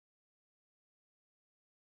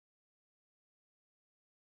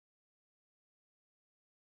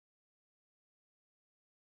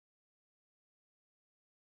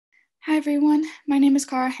Hi everyone, my name is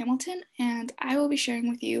Cara Hamilton and I will be sharing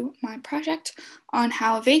with you my project on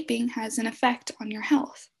how vaping has an effect on your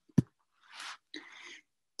health.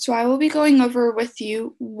 So I will be going over with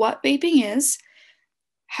you what vaping is,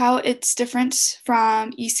 how it's different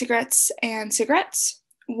from e-cigarettes and cigarettes,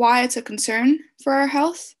 why it's a concern for our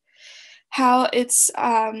health, how it's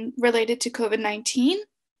related to COVID-19,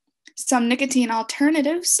 some nicotine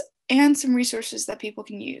alternatives, and some resources that people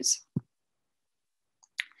can use.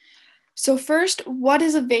 So first, what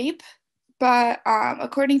is a vape? But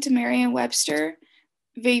according to Merriam-Webster,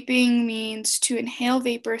 vaping means to inhale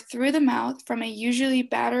vapor through the mouth from a usually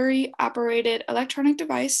battery-operated electronic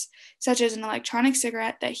device, such as an electronic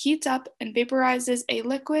cigarette that heats up and vaporizes a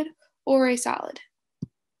liquid or a solid.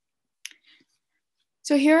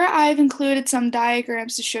 So here I've included some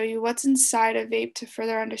diagrams to show you what's inside a vape to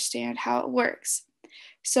further understand how it works.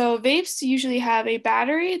 So vapes usually have a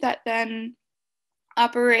battery that then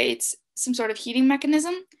operates some sort of heating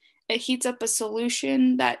mechanism. It heats up a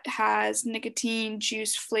solution that has nicotine,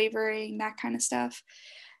 juice, flavoring, that kind of stuff.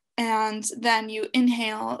 And then you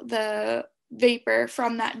inhale the vapor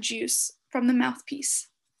from that juice from the mouthpiece.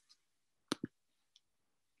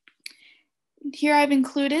 Here I've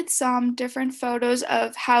included some different photos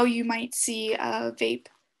of how you might see a vape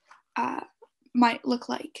might look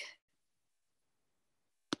like.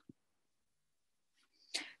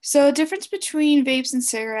 So a difference between vapes and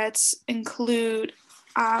cigarettes include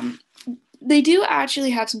they do actually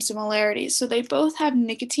have some similarities. So they both have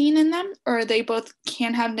nicotine in them, or they both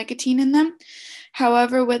can have nicotine in them.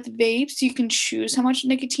 However, with vapes, you can choose how much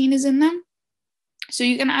nicotine is in them. So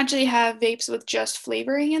you can actually have vapes with just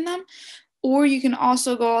flavoring in them, or you can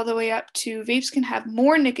also go all the way up to vapes can have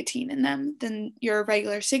more nicotine in them than your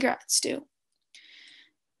regular cigarettes do.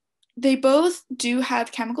 They both do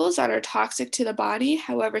have chemicals that are toxic to the body.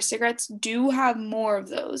 However, cigarettes do have more of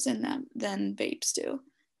those in them than vapes do.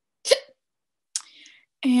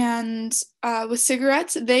 And with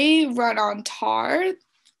cigarettes, they run on tar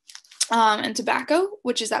and tobacco,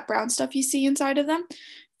 which is that brown stuff you see inside of them,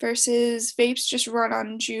 versus vapes just run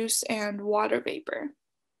on juice and water vapor.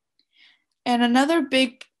 And another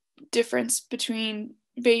big difference between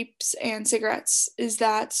vapes and cigarettes is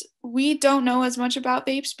that we don't know as much about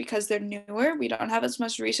vapes because they're newer. We don't have as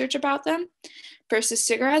much research about them. Versus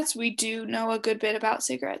cigarettes, we do know a good bit about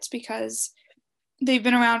cigarettes because they've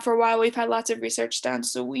been around for a while. We've had lots of research done,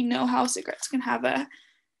 so we know how cigarettes can have an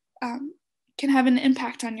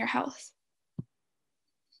impact on your health.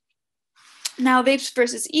 Now, vapes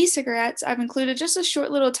versus e-cigarettes, I've included just a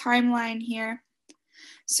short little timeline here.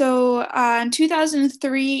 So in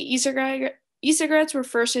 2003, e-cigarettes were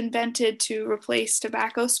first invented to replace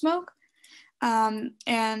tobacco smoke,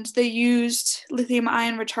 and they used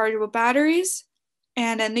lithium-ion rechargeable batteries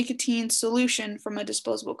and a nicotine solution from a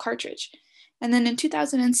disposable cartridge. And then in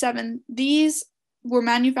 2007, these were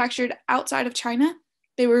manufactured outside of China.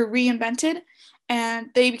 They were reinvented, and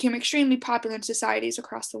they became extremely popular in societies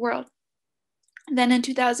across the world. And then in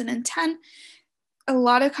 2010, a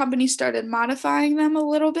lot of companies started modifying them a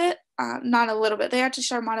little bit. Not a little bit. They actually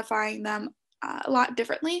started modifying them a lot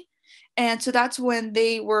differently. And so that's when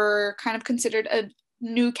they were kind of considered a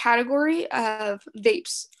new category of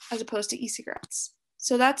vapes as opposed to e-cigarettes.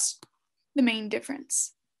 So that's the main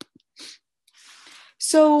difference.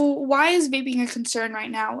 So why is vaping a concern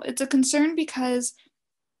right now? It's a concern because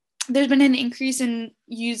there's been an increase in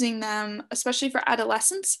using them, especially for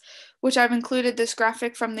adolescents, which I've included this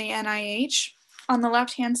graphic from the NIH. On the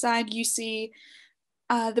left-hand side, you see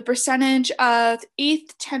the percentage of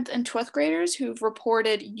 8th, 10th, and 12th graders who've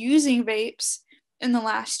reported using vapes in the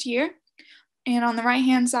last year. And on the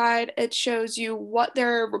right-hand side, it shows you what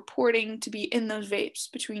they're reporting to be in those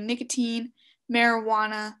vapes between nicotine,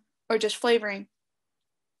 marijuana, or just flavoring.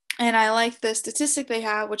 And I like the statistic they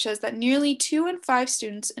have, which says that nearly 2 in 5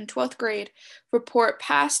 students in 12th grade report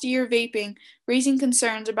past year vaping, raising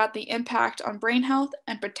concerns about the impact on brain health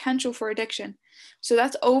and potential for addiction. So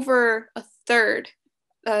that's over a third,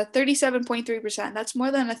 37.3%. That's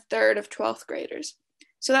more than a third of 12th graders.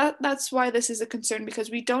 So that's why this is a concern,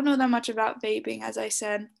 because we don't know that much about vaping, as I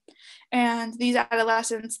said. And these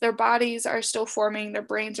adolescents, their bodies are still forming, their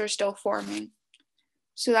brains are still forming.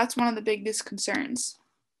 So that's one of the biggest concerns.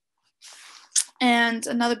 And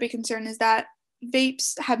another big concern is that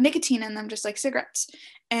vapes have nicotine in them just like cigarettes.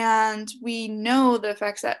 And we know the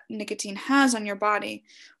effects that nicotine has on your body,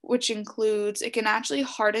 which includes it can actually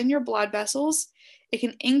harden your blood vessels, it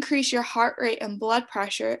can increase your heart rate and blood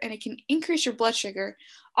pressure, and it can increase your blood sugar.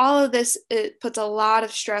 All of this, it puts a lot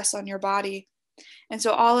of stress on your body. And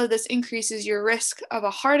so all of this increases your risk of a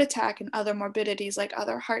heart attack and other morbidities like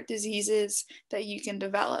other heart diseases that you can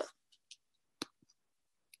develop.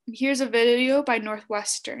 Here's a video by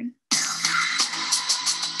Northwestern.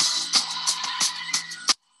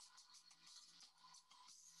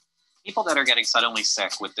 People that are getting suddenly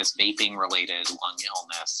sick with this vaping-related lung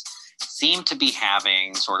illness seem to be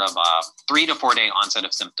having sort of a 3 to 4 day onset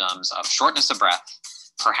of symptoms of shortness of breath,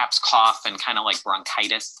 perhaps cough and kind of like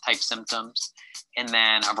bronchitis type symptoms, and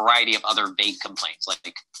then a variety of other vague complaints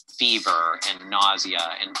like fever and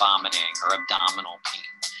nausea and vomiting or abdominal pain.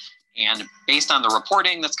 And based on the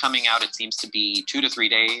reporting that's coming out, it seems to be 2 to 3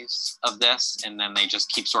 days of this, and then they just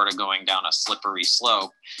keep sort of going down a slippery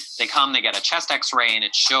slope. They get a chest x-ray, and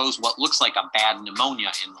it shows what looks like a bad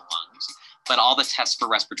pneumonia in the lungs, but all the tests for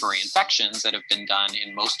respiratory infections that have been done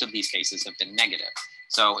in most of these cases have been negative.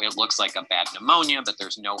 So it looks like a bad pneumonia, but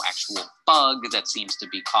there's no actual bug that seems to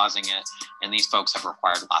be causing it. And these folks have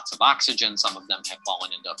required lots of oxygen. Some of them have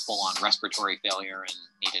fallen into full-on respiratory failure and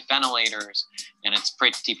needed ventilators. And it's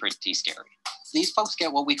pretty scary. These folks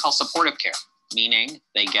get what we call supportive care, meaning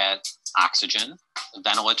they get oxygen,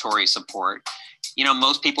 ventilatory support. You know,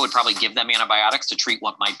 most people would probably give them antibiotics to treat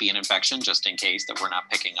what might be an infection, just in case that we're not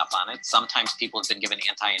picking up on it. Sometimes people have been given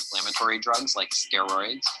anti-inflammatory drugs like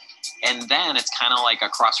steroids. And then it's kind of like a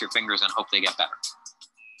cross your fingers and hope they get better.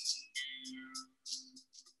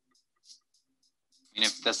 And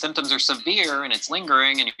if the symptoms are severe and it's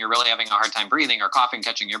lingering and you're really having a hard time breathing or coughing,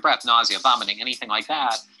 catching your breath, nausea, vomiting, anything like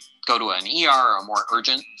that, go to an ER or a more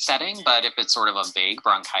urgent setting. But if it's sort of a vague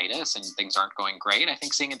bronchitis and things aren't going great, I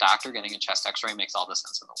think seeing a doctor, getting a chest x-ray makes all the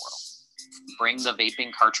sense in the world. Bring the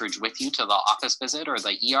vaping cartridge with you to the office visit or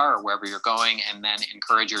the ER or wherever you're going, and then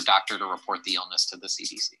encourage your doctor to report the illness to the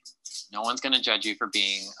CDC. No one's going to judge you for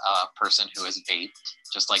being a person who has vaped,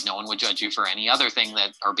 just like no one would judge you for any other thing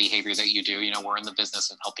that or behavior that you do. You know, we're in the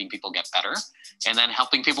business of helping people get better and then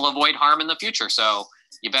helping people avoid harm in the future. So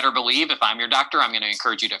you better believe if I'm your doctor, I'm going to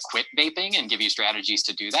encourage you to quit vaping and give you strategies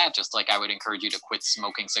to do that, just like I would encourage you to quit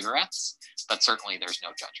smoking cigarettes. But certainly there's no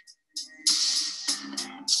judgment.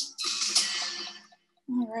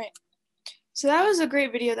 All right. So that was a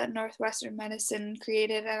great video that Northwestern Medicine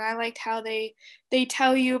created, and I liked how they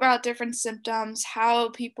tell you about different symptoms, how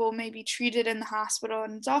people may be treated in the hospital,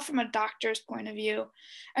 and it's all from a doctor's point of view.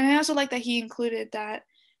 And I also like that he included that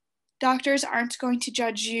doctors aren't going to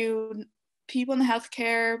judge you. People in the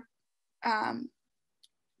healthcare,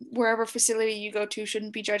 wherever facility you go to,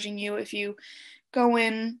 shouldn't be judging you if you go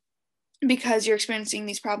in because you're experiencing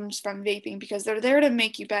these problems from vaping, because they're there to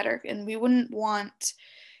make you better. And we wouldn't want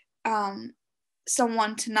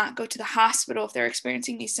someone to not go to the hospital if they're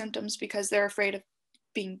experiencing these symptoms because they're afraid of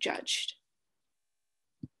being judged.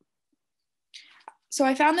 So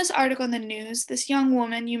I found this article in the news. This young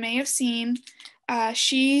woman, you may have seen,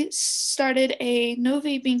 she started a no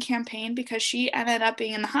vaping campaign because she ended up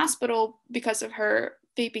being in the hospital because of her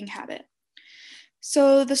vaping habit.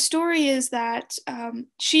 So the story is that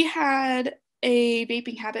she had a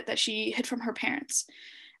vaping habit that she hid from her parents.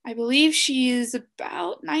 I believe she is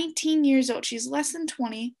about 19 years old. She's less than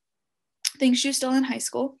 20. I think she was still in high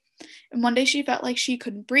school. And one day she felt like she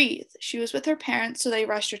couldn't breathe. She was with her parents, so they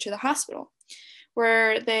rushed her to the hospital,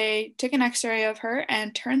 where they took an x-ray of her,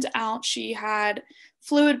 and turns out she had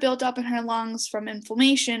fluid built up in her lungs from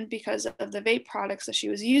inflammation because of the vape products that she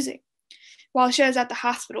was using. While she was at the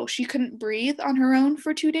hospital, she couldn't breathe on her own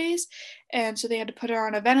for 2 days, and so they had to put her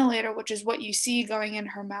on a ventilator, which is what you see going in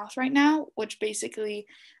her mouth right now, which basically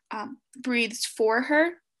breathes for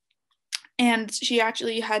her. And she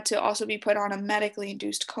actually had to also be put on a medically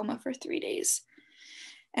induced coma for 3 days.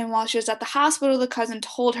 And while she was at the hospital, the cousin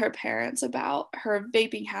told her parents about her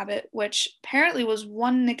vaping habit, which apparently was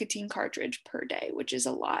 1 nicotine cartridge per day, which is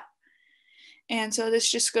a lot. And so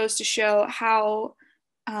this just goes to show how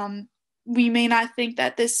we may not think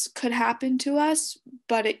that this could happen to us,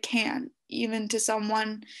 but it can, even to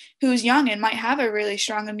someone who's young and might have a really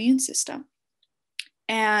strong immune system.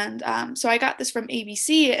 And so I got this from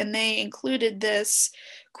ABC, and they included this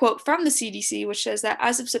quote from the CDC, which says that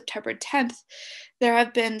as of September 10th, there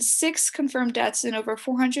have been 6 confirmed deaths and over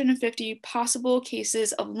 450 possible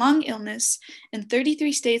cases of lung illness in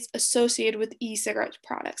 33 states associated with e-cigarette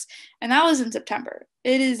products. And that was in September.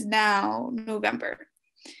 It is now November.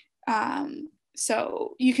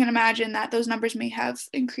 So you can imagine that those numbers may have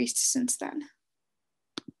increased since then.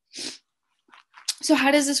 So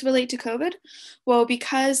how does this relate to COVID? Well,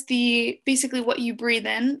 because basically what you breathe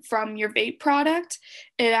in from your vape product,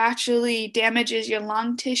 it actually damages your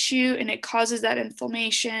lung tissue and it causes that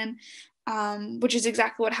inflammation, which is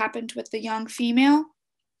exactly what happened with the young female.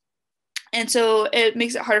 And so it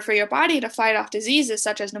makes it harder for your body to fight off diseases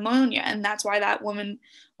such as pneumonia. And that's why that woman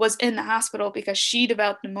was in the hospital, because she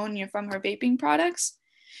developed pneumonia from her vaping products.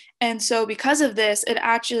 And so because of this, it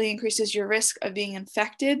actually increases your risk of being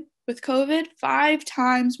infected with COVID 5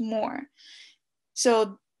 times more.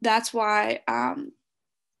 So that's why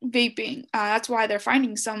vaping, that's why they're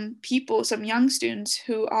finding some people, some young students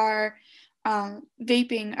who are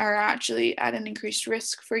vaping are actually at an increased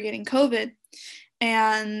risk for getting COVID.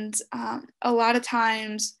 And a lot of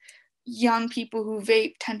times, young people who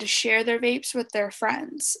vape tend to share their vapes with their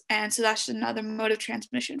friends. And so that's another mode of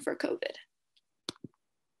transmission for COVID.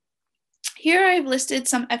 Here I've listed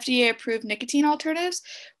some FDA approved nicotine alternatives,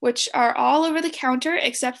 which are all over the counter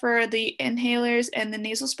except for the inhalers and the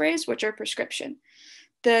nasal sprays, which are prescription.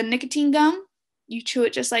 The nicotine gum, you chew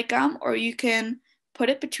it just like gum, or you can put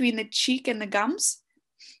it between the cheek and the gums.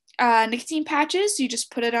 Nicotine patches, you just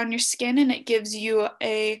put it on your skin and it gives you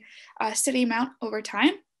a steady amount over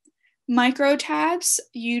time. Micro tabs,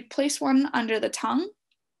 you place one under the tongue.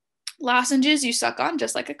 Lozenges, you suck on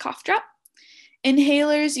just like a cough drop.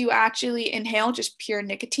 Inhalers, you actually inhale just pure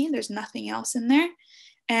nicotine. There's nothing else in there.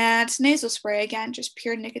 And nasal spray, again, just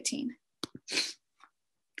pure nicotine.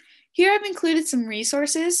 Here I've included some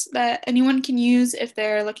resources that anyone can use if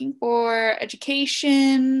they're looking for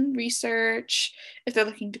education, research, if they're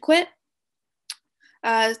looking to quit.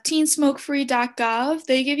 Teensmokefree.gov,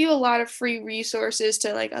 they give you a lot of free resources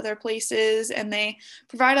to like other places, and they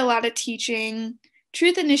provide a lot of teaching.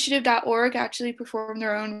 Truthinitiative.org actually perform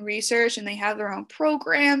their own research, and they have their own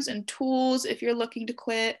programs and tools if you're looking to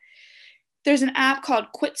quit. There's an app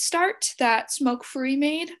called Quit Start that Smoke Free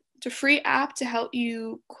made. It's a free app to help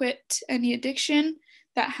you quit any addiction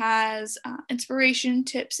that has inspiration,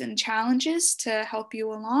 tips, and challenges to help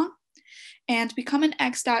you along. And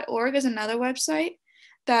becomeanx.org is another website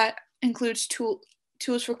that includes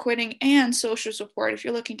tools for quitting and social support if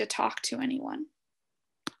you're looking to talk to anyone.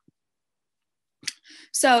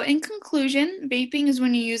 So in conclusion, vaping is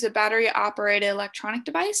when you use a battery-operated electronic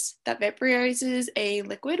device that vaporizes a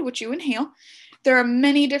liquid which you inhale. There are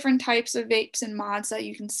many different types of vapes and mods that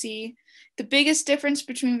you can see. The biggest difference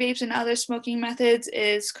between vapes and other smoking methods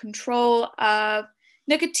is control of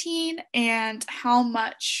nicotine and how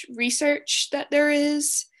much research that there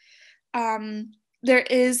is. There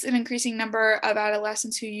is an increasing number of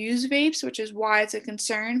adolescents who use vapes, which is why it's a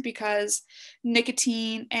concern, because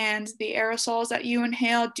nicotine and the aerosols that you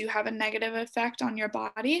inhale do have a negative effect on your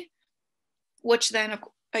body, which then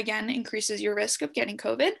again increases your risk of getting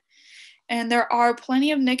COVID. And there are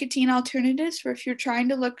plenty of nicotine alternatives for if you're trying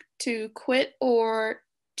to look to quit or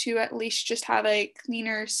to at least just have a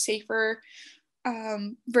cleaner, safer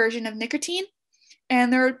version of nicotine.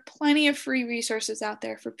 And there are plenty of free resources out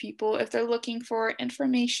there for people if they're looking for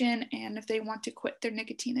information and if they want to quit their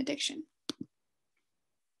nicotine addiction.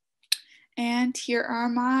 And here are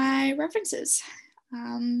my references.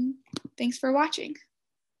 Thanks for watching.